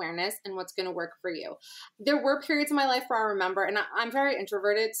self-awareness and what's going to work for you. There were periods in my life where I remember, and I'm very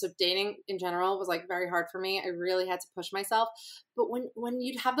introverted, so dating in general was very hard for me. I really had to push myself. But when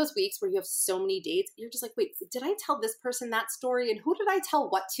you'd have those weeks where you have so many dates, you're just like, wait, did I tell this person that story? And who did I tell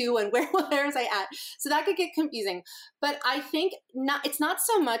what to? And where was I at? So that could get confusing. But I think it's not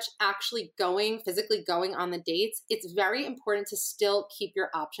so much actually physically going on the dates. It's very important to still keep your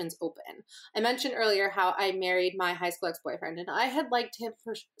options open. I mentioned earlier how I married my high school ex-boyfriend, and I had liked him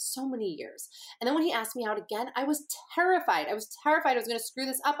for so many years. And then when he asked me out again, I was terrified. I was terrified I was going to screw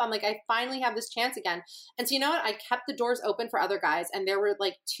this up. I'm like, I finally have this chance again. And so you know what? I kept the doors open for other guys, and there were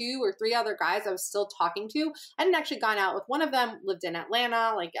like 2 or 3 other guys I was still talking to. I hadn't actually gone out with. One of them lived in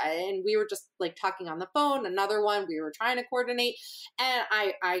Atlanta, and we were just like talking on the phone. Another one we were trying to coordinate, and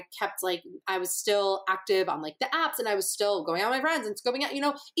I kept I was still active on like the apps, and I was still going out with my friends and scoping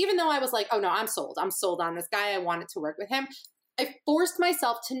out, even though I was like, oh no, I'm sold on this guy. I wanted to work with him. I forced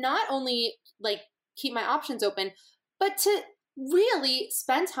myself to not only keep my options open, but to really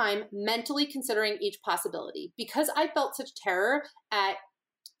spend time mentally considering each possibility, because I felt such terror at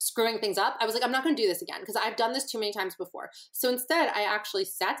screwing things up. I was like, I'm not going to do this again because I've done this too many times before. So instead, I actually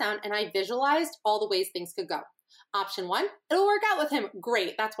sat down and I visualized all the ways things could go. Option 1, it'll work out with him.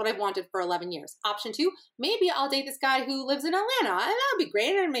 Great. That's what I've wanted for 11 years. Option 2, maybe I'll date this guy who lives in Atlanta, and that would be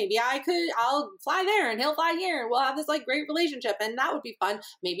great. And maybe I'll fly there and he'll fly here, and we'll have this great relationship, and that would be fun.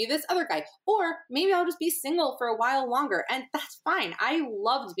 Maybe this other guy, or maybe I'll just be single for a while longer, and that's fine. I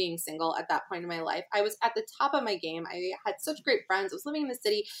loved being single at that point in my life. I was at the top of my game. I had such great friends. I was living in the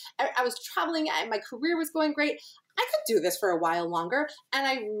city. I was traveling. My career was going great. I could do this for a while longer. And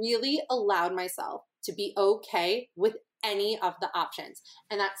I really allowed myself to be okay with any of the options.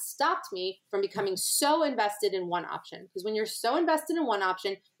 And that stopped me from becoming so invested in one option. Because when you're so invested in one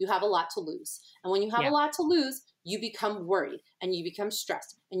option, you have a lot to lose. And when you have a lot to lose, you become worried and you become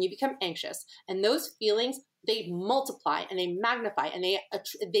stressed and you become anxious. And those feelings, they multiply and they magnify and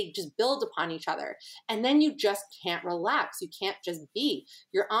they just build upon each other. And then you just can't relax. You can't just be.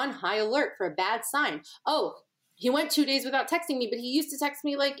 You're on high alert for a bad sign. Oh, he went 2 days without texting me, but he used to text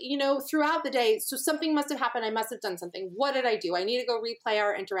me throughout the day. So something must have happened. I must have done something. What did I do? I need to go replay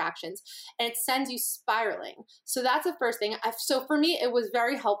our interactions. And it sends you spiraling. So that's the first thing. So for me, it was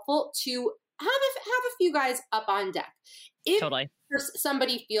very helpful to have a few guys up on deck. If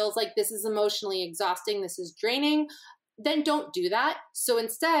somebody feels like this is emotionally exhausting, this is draining, then don't do that. So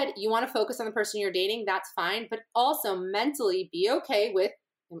instead, you want to focus on the person you're dating. That's fine. But also mentally be okay with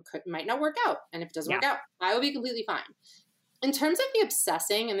it might not work out. And if it doesn't work out, I will be completely fine. In terms of the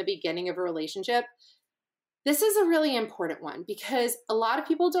obsessing in the beginning of a relationship, this is a really important one because a lot of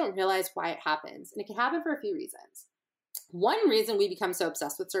people don't realize why it happens. And it can happen for a few reasons. One reason we become so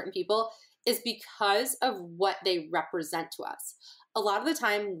obsessed with certain people is because of what they represent to us. A lot of the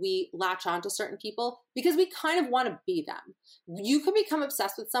time we latch on to certain people because we kind of want to be them. You can become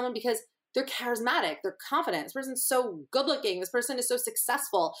obsessed with someone because they're charismatic, they're confident, this person's so good looking, this person is so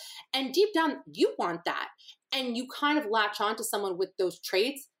successful. And deep down, you want that. And you kind of latch on to someone with those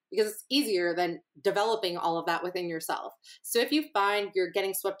traits because it's easier than developing all of that within yourself. So if you find you're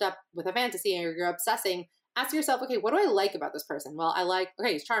getting swept up with a fantasy or you're obsessing, ask yourself, okay, what do I like about this person? Well,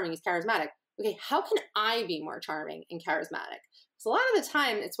 okay, he's charming, he's charismatic. Okay, how can I be more charming and charismatic? So a lot of the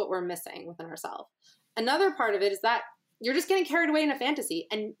time, it's what we're missing within ourselves. Another part of it is that you're just getting carried away in a fantasy,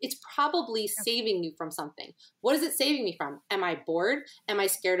 and it's probably saving you from something. What is it saving me from? Am I bored? Am I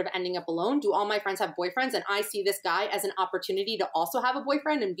scared of ending up alone? Do all my friends have boyfriends and I see this guy as an opportunity to also have a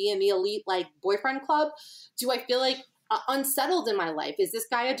boyfriend and be in the elite boyfriend club? Do I feel unsettled in my life? Is this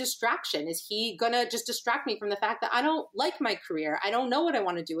guy a distraction? Is he gonna just distract me from the fact that I don't like my career? I don't know what I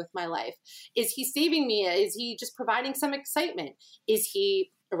want to do with my life. Is he saving me? Is he just providing some excitement? Is he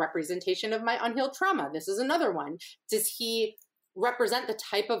a representation of my unhealed trauma? This is another one. Does he represent the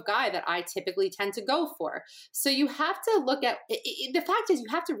type of guy that I typically tend to go for? So you have to look at the fact is you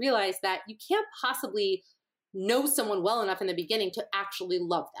have to realize that you can't possibly know someone well enough in the beginning to actually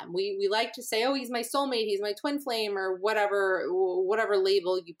love them. We like to say, oh, he's my soulmate, he's my twin flame, or whatever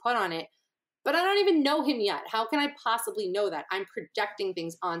label you put on it. But I don't even know him yet. How can I possibly know that? I'm projecting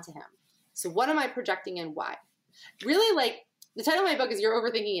things onto him. So what am I projecting and why? Really, the title of my book is You're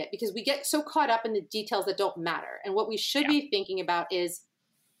Overthinking It, because we get so caught up in the details that don't matter. And what we should be thinking about is,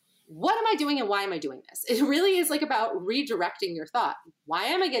 what am I doing and why am I doing this? It really is about redirecting your thought. Why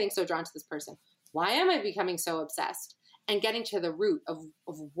am I getting so drawn to this person? Why am I becoming so obsessed? And getting to the root of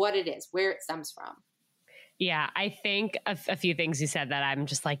what it is, where it stems from. Yeah, I think a few things you said that I'm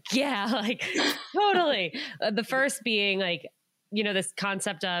just totally. The first being this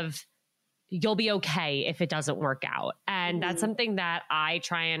concept of you'll be okay if it doesn't work out. And that's something that I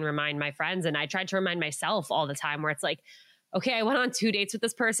try and remind my friends. And I try to remind myself all the time where it's okay, I went on 2 dates with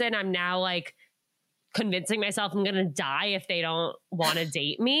this person. I'm now convincing myself I'm going to die if they don't want to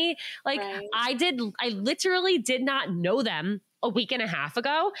date me. Like Right. I literally did not know them a week and a half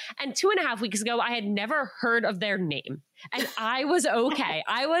ago. And 2.5 weeks ago, I had never heard of their name. And I was okay.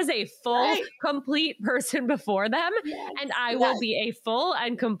 I was a full, Right. complete person before them. Yes. And I Yes. will be a full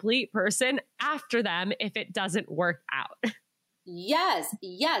and complete person after them if it doesn't work out. Yes,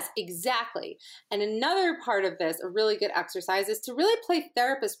 yes, exactly. And another part of this, a really good exercise, is to really play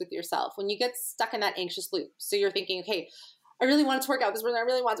therapist with yourself when you get stuck in that anxious loop. So you're thinking, okay, I really want it to work out. This person I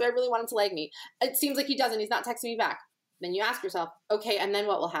really want him to like me. It seems like he doesn't. He's not texting me back. Then you ask yourself, okay, and then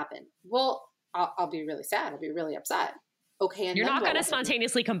what will happen? Well, I'll be really sad. I'll be really upset. Okay, and you're then not going to what will happen?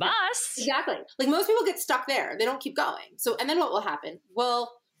 spontaneously combust. Exactly. Like most people get stuck there. They don't keep going. So, and then what will happen?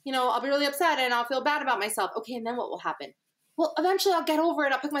 Well, I'll be really upset and I'll feel bad about myself. Okay, and then what will happen? Well, eventually I'll get over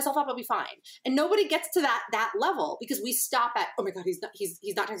it. I'll pick myself up. I'll be fine. And nobody gets to that level because we stop at, oh my God, he's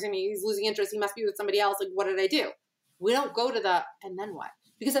not texting me. He's losing interest. He must be with somebody else. Like, what did I do? We don't go to the, and then what?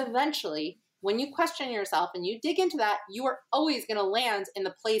 Because eventually when you question yourself and you dig into that, you are always going to land in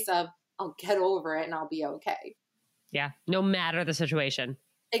the place of, I'll get over it and I'll be okay. Yeah. No matter the situation.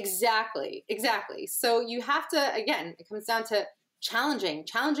 Exactly. So you have to, again, it comes down to challenging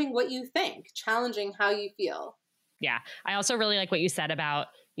what you think, challenging how you feel. Yeah. I also really like what you said about,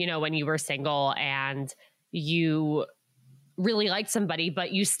 when you were single and you really liked somebody,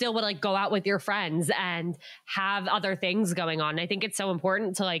 but you still would like go out with your friends and have other things going on. I think it's so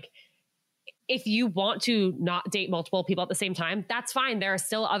important to like, if you want to not date multiple people at the same time, that's fine. There are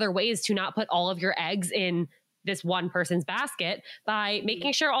still other ways to not put all of your eggs in this one person's basket by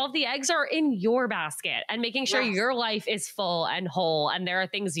making sure all of the eggs are in your basket and making sure Yes. your life is full and whole. And there are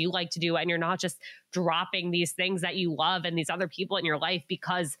things you like to do and you're not just dropping these things that you love and these other people in your life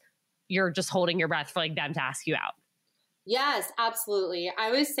because you're just holding your breath for like them to ask you out. Yes, absolutely. I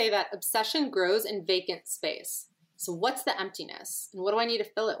always say that obsession grows in vacant space. So what's the emptiness and what do I need to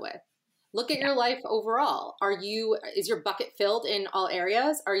fill it with? Look at your life overall. Is your bucket filled in all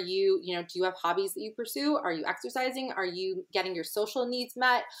areas? Do you have hobbies that you pursue? Are you exercising? Are you getting your social needs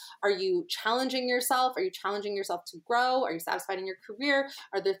met? Are you challenging yourself? Are you challenging yourself to grow? Are you satisfied in your career?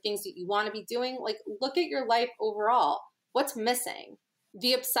 Are there things that you want to be doing? Like, look at your life overall. What's missing?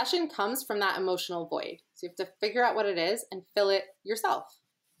 The obsession comes from that emotional void. So you have to figure out what it is and fill it yourself.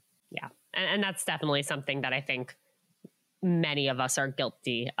 Yeah. And that's definitely something that I think many of us are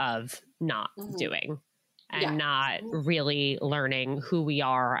guilty of not doing and not really learning who we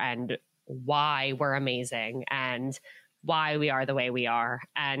are and why we're amazing and why we are the way we are.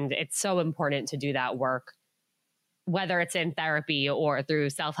 And it's so important to do that work, whether it's in therapy or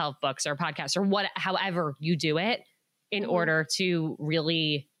through self-help books or podcasts or however you do it in order to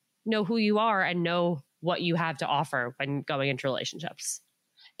really know who you are and know what you have to offer when going into relationships.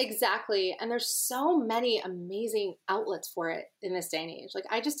 Exactly. And there's so many amazing outlets for it in this day and age. Like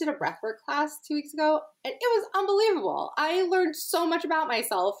I just did a breathwork class 2 weeks ago and it was unbelievable. I learned so much about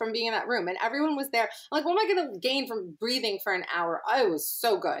myself from being in that room and everyone was there. I'm like, what am I going to gain from breathing for an hour? Oh, it was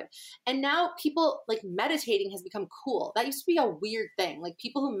so good. And now people like meditating has become cool. That used to be a weird thing. Like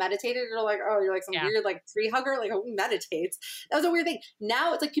people who meditated are like, oh, you're like some weird like tree hugger. Like who meditates? That was a weird thing.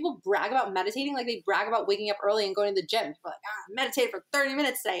 Now it's like people brag about meditating. Like they brag about waking up early and going to the gym. People are like, I meditated for 30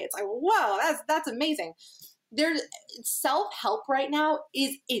 minutes today. It's like, whoa, that's amazing. There's self-help right now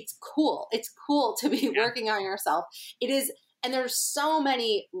it's cool. It's cool to be working on yourself. It is. And there's so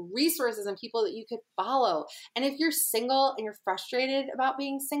many resources and people that you could follow. And if you're single and you're frustrated about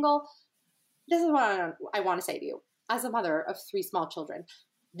being single, this is what I want to say to you as a mother of 3 small children.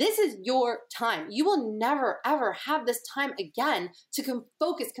 This is your time. You will never, ever have this time again to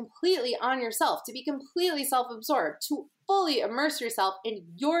focus completely on yourself, to be completely self-absorbed, to fully immerse yourself in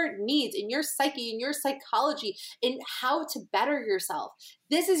your needs, in your psyche, in your psychology, in how to better yourself.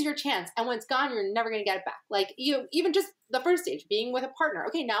 This is your chance. And when it's gone, you're never going to get it back. Like even just the first stage, being with a partner.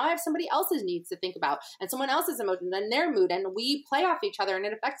 Okay, now I have somebody else's needs to think about and someone else's emotions and their mood, and we play off each other and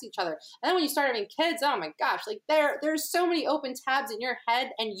it affects each other. And then when you start having kids, oh my gosh, like there's so many open tabs in your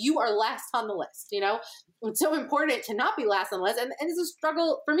head and you are last on the list, It's so important to not be last on the list. And it's a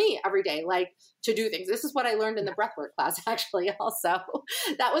struggle for me every day, like to do things. This is what I learned in the breathwork class, actually, also.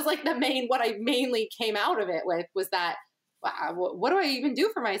 That was like what I mainly came out of it with was that, wow, what do I even do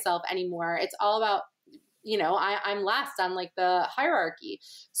for myself anymore? It's all about, I'm last on like the hierarchy.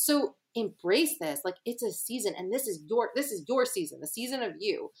 So embrace this. Like it's a season and this is your season, the season of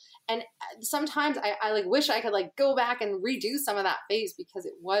you. And sometimes I like wish I could like go back and redo some of that phase because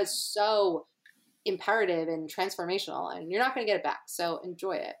it was so imperative and transformational and you're not going to get it back. So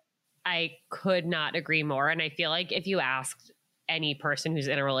enjoy it. I could not agree more. And I feel like if you asked any person who's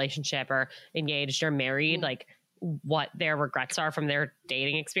in a relationship or engaged or married, like what their regrets are from their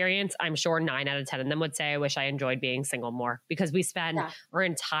dating experience, I'm sure 9 out of 10 of them would say, I wish I enjoyed being single more, because we spend our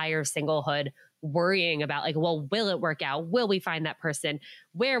entire singlehood worrying about like, well, will it work out? Will we find that person?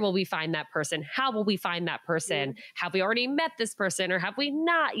 Where will we find that person? How will we find that person? Have we already met this person or have we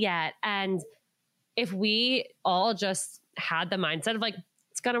not yet? And if we all just had the mindset of like,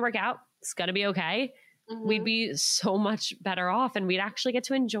 it's going to work out, it's going to be okay, we'd be so much better off and we'd actually get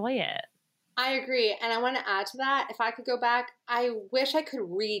to enjoy it. I agree. And I want to add to that, if I could go back, I wish I could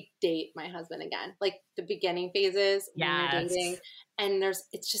re-date my husband again. Like the beginning phases when you're dating. And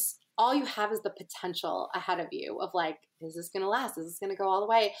it's just, all you have is the potential ahead of you of like, is this going to last? Is this going to go all the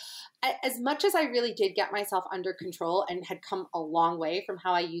way? As much as I really did get myself under control and had come a long way from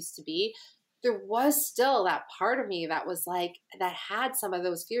how I used to be, there was still that part of me that was like, that had some of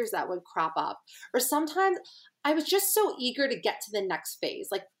those fears that would crop up. Or sometimes I was just so eager to get to the next phase.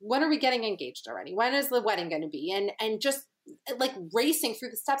 Like, when are we getting engaged already? When is the wedding going to be? And just like racing through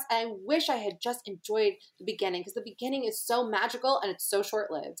the steps. And I wish I had just enjoyed the beginning, because the beginning is so magical and it's so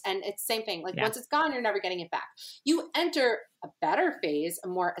short-lived. And it's the same thing. Like once it's gone, you're never getting it back. You enter a better phase, a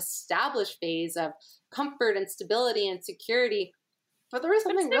more established phase of comfort and stability and security. But there is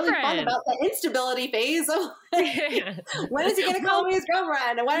something really fun about the instability phase. When is he going to call me his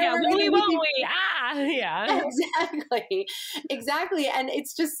girlfriend? And when won't we? Exactly. And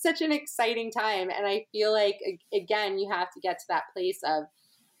it's just such an exciting time. And I feel like, again, you have to get to that place of,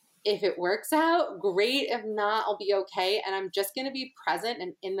 if it works out, great. If not, I'll be okay. And I'm just going to be present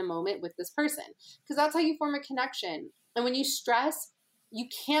and in the moment with this person, because that's how you form a connection. And when you stress, you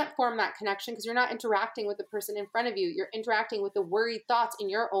can't form that connection because you're not interacting with the person in front of you. You're interacting with the worried thoughts in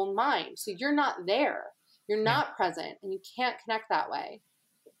your own mind. So you're not there. You're not present, and you can't connect that way.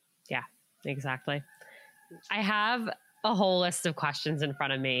 Yeah, exactly. I have a whole list of questions in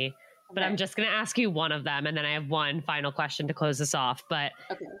front of me, but I'm just going to ask you one of them. And then I have one final question to close this off. But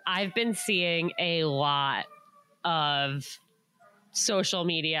I've been seeing a lot of social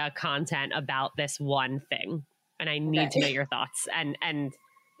media content about this one thing. And I need to know your thoughts. And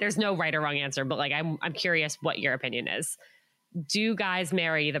there's no right or wrong answer, but like I'm curious what your opinion is. Do guys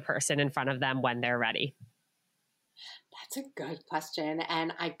marry the person in front of them when they're ready? That's a good question.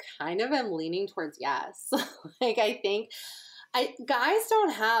 And I kind of am leaning towards yes. Like I think guys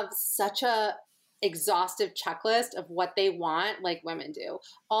don't have such a exhaustive checklist of what they want like women do.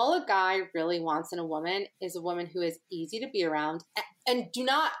 All a guy really wants in a woman is a woman who is easy to be around. And do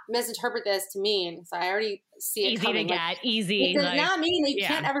not misinterpret this to mean, so I already see it easy coming. To get, easy. It does not mean that you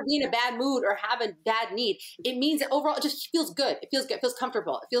can't ever be in a bad mood or have a bad need. It means that overall it just feels good. It feels good. It feels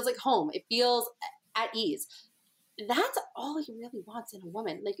comfortable. It feels like home. It feels at ease. That's all he really wants in a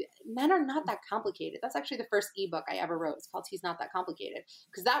woman. Like, men are not that complicated. That's actually the first ebook I ever wrote. It's called He's Not That Complicated,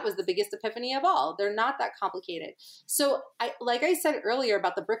 because that was the biggest epiphany of all. They're not that complicated. So like I said earlier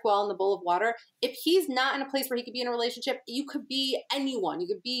about the brick wall and the bowl of water, if he's not in a place where he could be in a relationship, you could be anyone. You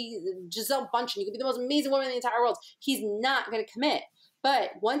could be Gisele Bündchen. You could be the most amazing woman in the entire world. He's not going to commit.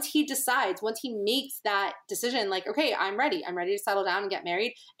 But once he decides, once he makes that decision, like, okay, I'm ready to settle down and get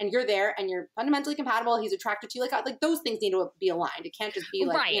married, and you're there and you're fundamentally compatible, he's attracted to you, like those things need to be aligned. It can't just be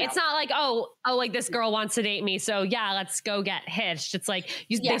like, right. It's not like, oh, like this girl wants to date me, so yeah, let's go get hitched. It's like,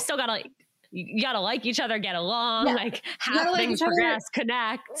 they still gotta, like, you gotta like each other, get along, like have things progress,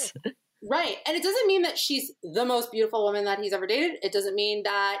 connect. Right. And it doesn't mean that she's the most beautiful woman that he's ever dated. It doesn't mean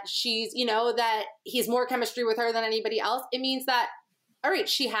that she's, that he's more chemistry with her than anybody else. It means that, all right,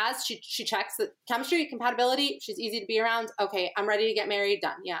 she checks the chemistry, compatibility. She's easy to be around. Okay, I'm ready to get married.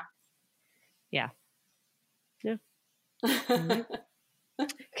 Done. Yeah. Yeah. Mm-hmm.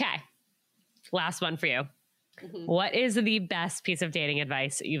 Okay. Last one for you. Mm-hmm. What is the best piece of dating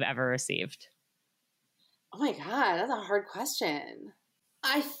advice you've ever received? Oh my God, that's a hard question.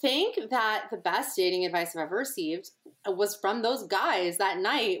 I think that the best dating advice I've ever received was from those guys that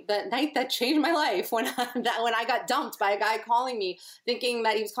night that changed my life when I got dumped by a guy calling me thinking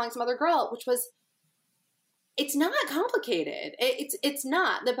that he was calling some other girl, which was, it's not complicated. It's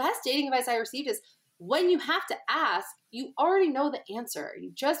not. The best dating advice I received is, when you have to ask, you already know the answer.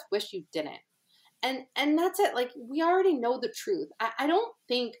 You just wish you didn't. And that's it. Like, we already know the truth. I don't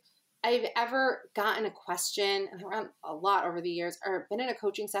think I've ever gotten a question, and around a lot over the years, or been in a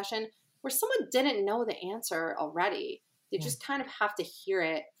coaching session where someone didn't know the answer already. They just kind of have to hear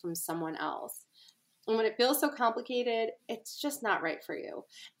it from someone else. And when it feels so complicated, it's just not right for you.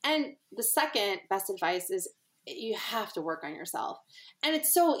 And the second best advice is, you have to work on yourself. And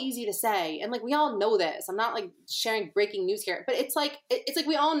it's so easy to say. And like, we all know this. I'm not like sharing breaking news here, but it's like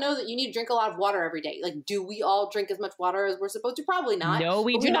we all know that you need to drink a lot of water every day. Like, do we all drink as much water as we're supposed to? Probably not. No,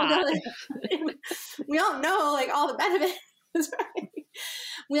 we do not. We all know like all the benefits. Right?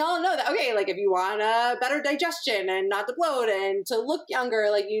 We all know that, okay, like if you want a better digestion and not to bloat and to look younger,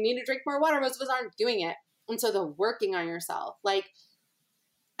 like you need to drink more water. Most of us aren't doing it. And so the working on yourself, like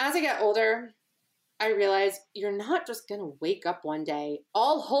as I get older, I realize you're not just going to wake up one day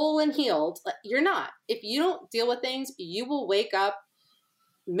all whole and healed. You're not. If you don't deal with things, you will wake up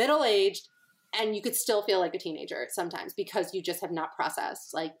middle-aged and you could still feel like a teenager sometimes because you just have not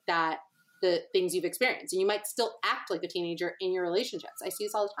processed like that, the things you've experienced. And you might still act like a teenager in your relationships. I see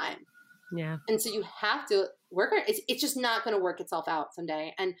this all the time. Yeah. And so you have to work on it. It's just not going to work itself out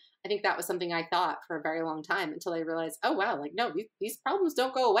someday. And I think that was something I thought for a very long time until I realized, oh, wow, like, no, these problems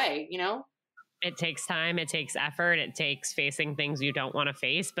don't go away, you know? It takes time. It takes effort. It takes facing things you don't want to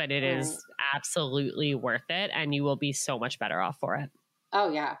face, but it is absolutely worth it. And you will be so much better off for it.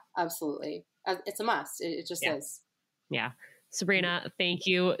 Oh, yeah, absolutely. It's a must. It just is. Yeah. Sabrina, thank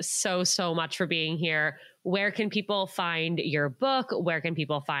you so, so much for being here. Where can people find your book? Where can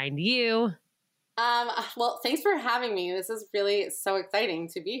people find you? Well, thanks for having me. This is really so exciting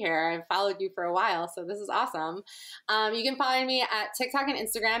to be here. I've followed you for a while, so this is awesome. You can follow me at TikTok and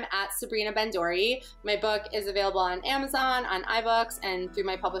Instagram at Sabrina Bendori. My book is available on Amazon, on iBooks, and through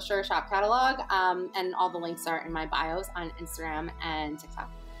my publisher, Shop Catalog. And all the links are in my bios on Instagram and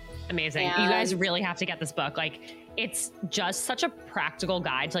TikTok. Amazing. You guys really have to get this book. Like, it's just such a practical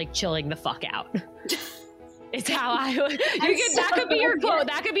guide to like chilling the fuck out. It's how I would. That could be your quote.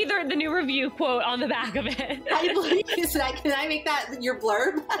 That could be the new review quote on the back of it. Can I make that your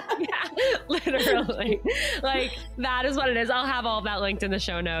blurb? Yeah, literally. Like, that is what it is. I'll have all of that linked in the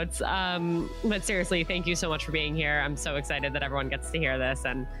show notes. But seriously, thank you so much for being here. I'm so excited that everyone gets to hear this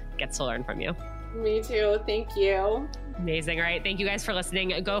and gets to learn from you. Me too. Thank you. Amazing. All right. Thank you guys for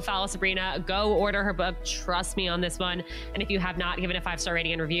listening. Go follow Sabrina. Go order her book. Trust me on this one. And if you have not given a 5-star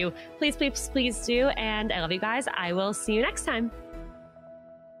rating and review, please, please, please do. And I love you guys. I will see you next time.